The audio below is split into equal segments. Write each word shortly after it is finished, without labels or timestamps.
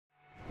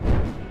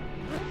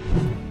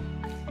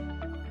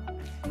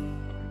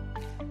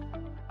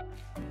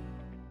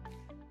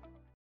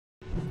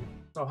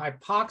So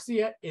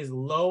hypoxia is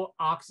low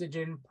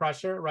oxygen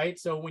pressure, right?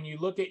 So when you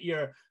look at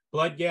your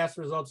blood gas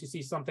results, you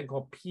see something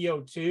called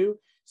PO2.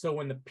 So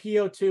when the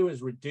PO2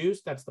 is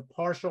reduced, that's the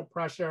partial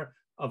pressure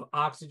of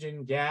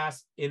oxygen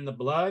gas in the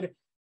blood.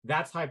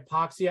 That's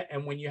hypoxia.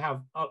 And when you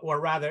have, or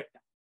rather,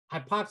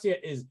 hypoxia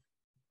is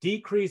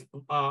decreased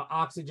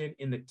oxygen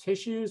in the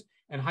tissues,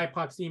 and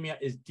hypoxemia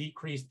is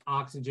decreased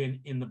oxygen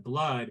in the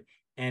blood,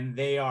 and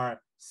they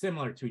are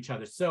similar to each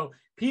other. So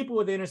people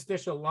with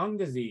interstitial lung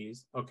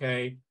disease,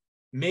 okay,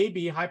 may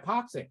be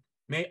hypoxic,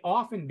 may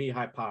often be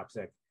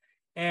hypoxic.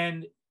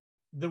 And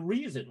the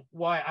reason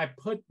why I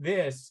put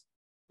this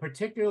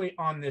particularly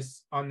on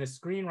this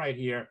screen right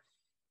here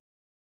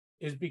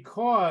is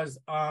because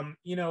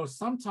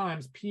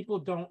sometimes people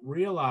don't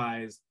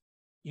realize,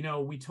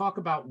 we talk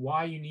about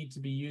why you need to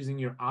be using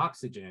your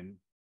oxygen,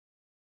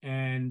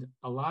 and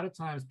a lot of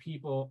times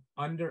people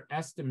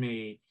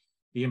underestimate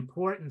the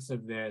importance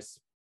of this.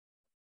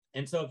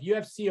 And so if you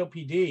have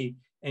COPD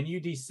and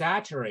you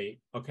desaturate,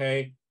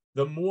 okay,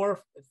 the more,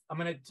 I'm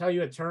going to tell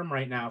you a term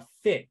right now,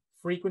 FIT,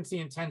 frequency,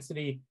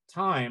 intensity,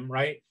 time,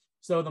 right?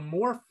 So the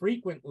more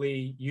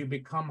frequently you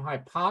become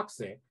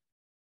hypoxic,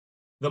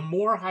 the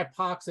more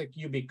hypoxic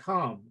you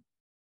become,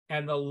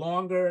 and the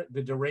longer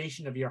the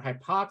duration of your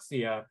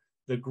hypoxia,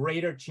 the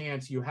greater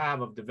chance you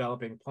have of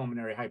developing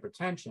pulmonary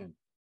hypertension.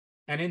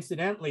 And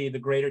incidentally, the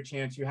greater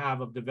chance you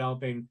have of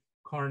developing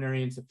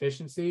coronary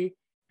insufficiency,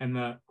 and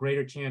the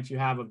greater chance you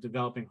have of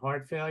developing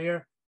heart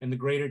failure, and the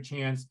greater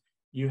chance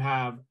you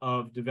have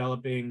of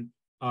developing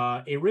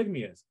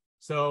arrhythmias.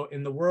 So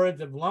in the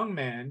words of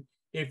Lungman,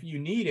 if you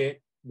need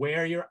it,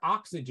 wear your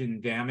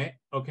oxygen, damn it,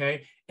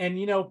 okay? And,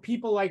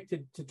 people like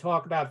to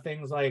talk about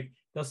things like,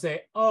 they'll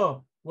say,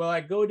 oh, well,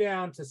 I go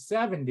down to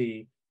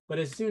 70, but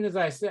as soon as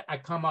I sit, I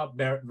come up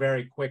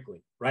very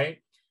quickly, right?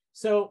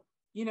 So,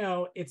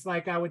 it's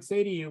like I would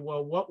say to you,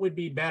 well, what would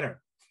be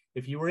better?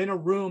 If you were in a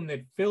room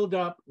that filled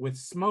up with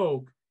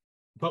smoke,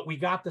 but we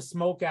got the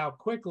smoke out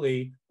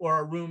quickly, or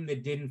a room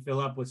that didn't fill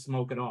up with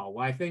smoke at all?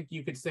 Well, I think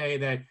you could say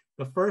that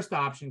the first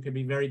option could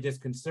be very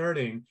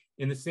disconcerting,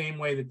 in the same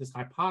way that this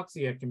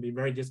hypoxia can be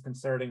very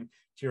disconcerting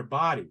to your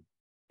body.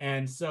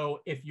 And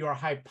so if you're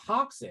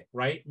hypoxic,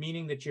 right,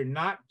 meaning that you're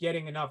not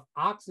getting enough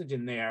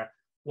oxygen there,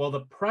 well,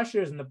 the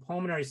pressures in the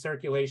pulmonary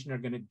circulation are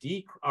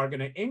going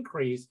to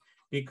increase,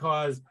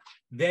 because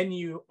then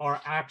you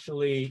are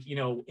actually,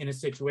 in a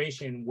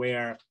situation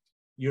where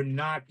you're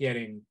not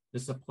getting the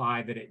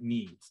supply that it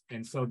needs.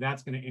 And so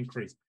that's going to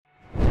increase.